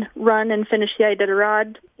 10 run and finish the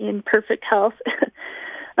Iditarod in perfect health.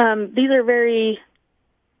 These are very,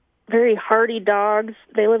 very hardy dogs.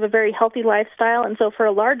 They live a very healthy lifestyle, and so for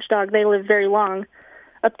a large dog, they live very long,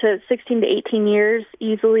 up to 16 to 18 years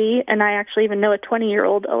easily, and I actually even know a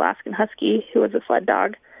 20-year-old Alaskan Husky who was a sled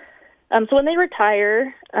dog. So when they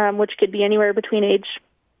retire, which could be anywhere between age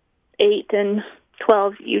 8 and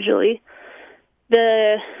 12 usually,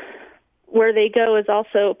 where they go is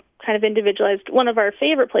also kind of individualized. One of our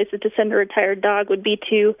favorite places to send a retired dog would be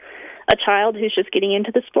to a child who's just getting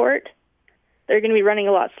into the sport. They're going to be running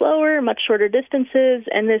a lot slower, much shorter distances,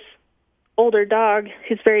 and this older dog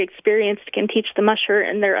who's very experienced can teach the musher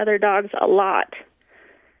and their other dogs a lot.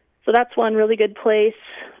 So that's one really good place.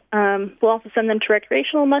 We'll also send them to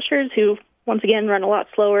recreational mushers who, once again, run a lot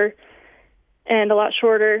slower and a lot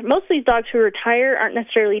shorter. Most of these dogs who retire aren't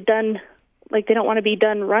necessarily done, like they don't want to be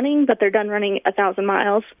done running, but they're done running 1,000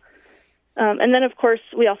 miles. And then, of course,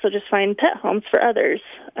 we also just find pet homes for others.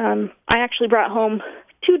 I actually brought home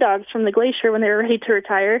 2 dogs from the glacier when they were ready to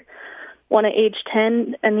retire, one at age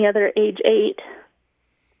 10 and the other at age 8.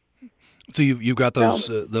 So you've got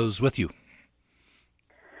those with you?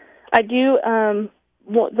 I do.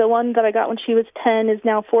 The one that I got when she was 10 is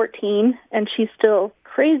now 14, and she's still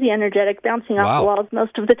crazy energetic, bouncing off the walls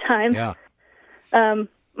most of the time. Yeah.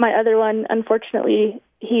 My other one, unfortunately,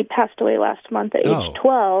 he passed away last month at age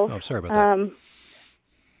 12. Oh, sorry about that.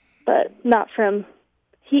 But not from...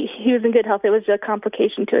 He was in good health. It was a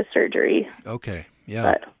complication to a surgery. Okay,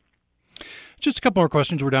 yeah. Just a couple more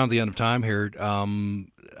questions. We're down to the end of time here.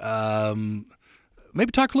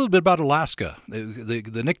 Maybe talk a little bit about Alaska.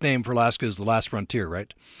 The nickname for Alaska is the last frontier,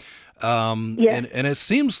 right? Yeah. And it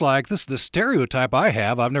seems like the stereotype I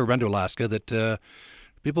have, I've never been to Alaska, that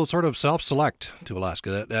people sort of self-select to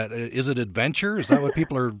Alaska. Is it adventure? Is that what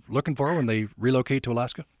people are looking for when they relocate to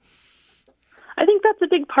Alaska? I think that's a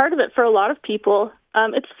big part of it for a lot of people.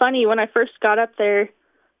 It's funny, when I first got up there,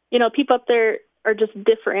 people up there are just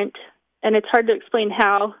different, and it's hard to explain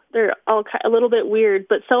how. They're all a little bit weird,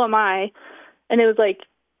 but so am I. And it was like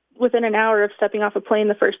within an hour of stepping off a plane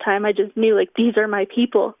the first time, I just knew, like, these are my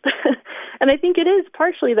people. And I think it is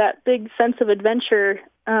partially that big sense of adventure.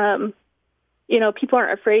 People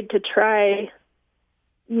aren't afraid to try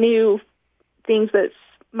new things that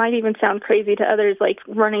might even sound crazy to others, like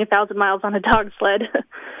running 1,000 miles on a dog sled.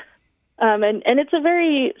 And it's a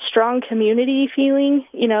very strong community feeling.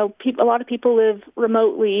 A lot of people live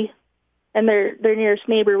remotely, and their nearest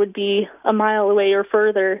neighbor would be a mile away or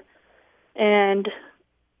further.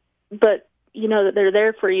 But you know that they're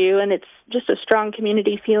there for you, and it's just a strong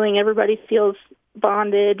community feeling. Everybody feels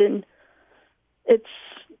bonded, and it's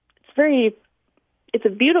a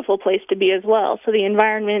beautiful place to be as well. So the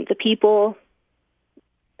environment, the people,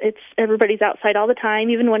 everybody's outside all the time,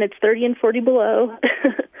 even when it's 30 and 40 below.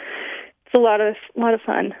 It's a lot of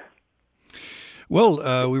fun.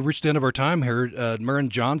 Well, we reached the end of our time here. Maren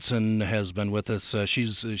Johnson has been with us. She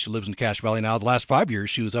lives in Cache Valley now. The last 5 years,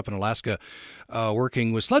 she was up in Alaska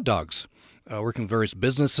working with sled dogs, working with various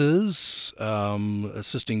businesses,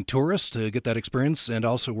 assisting tourists to get that experience, and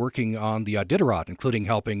also working on the Iditarod, including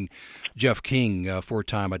helping Jeff King,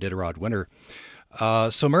 4-time Iditarod winner.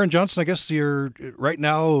 So, Maren Johnson, I guess you're right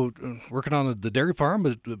now working on the dairy farm,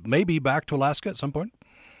 but maybe back to Alaska at some point?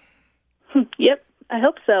 Yep, I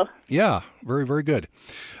hope so. Yeah, very, very good.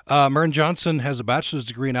 Maren Johnson has a bachelor's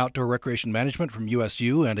degree in outdoor recreation management from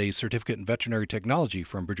USU and a certificate in veterinary technology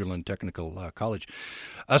from Bridgerland Technical College.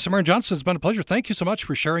 So, Maren Johnson, it's been a pleasure. Thank you so much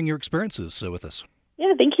for sharing your experiences with us.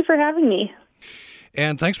 Yeah, thank you for having me.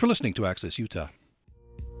 And thanks for listening to Access Utah.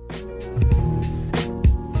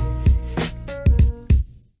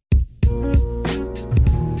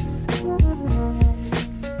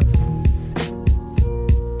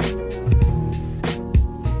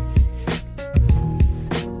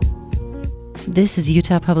 This is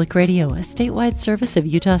Utah Public Radio, a statewide service of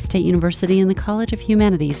Utah State University and the College of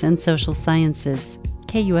Humanities and Social Sciences.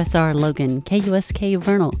 KUSR Logan, KUSK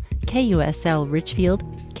Vernal, KUSL Richfield,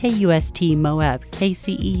 KUST Moab,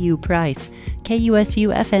 KCEU Price,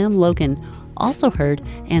 KUSU FM Logan, also heard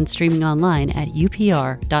and streaming online at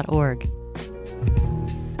upr.org.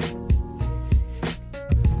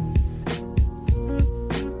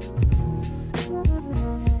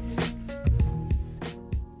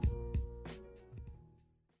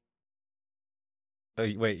 Oh,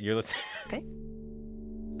 wait, you're listening? Okay.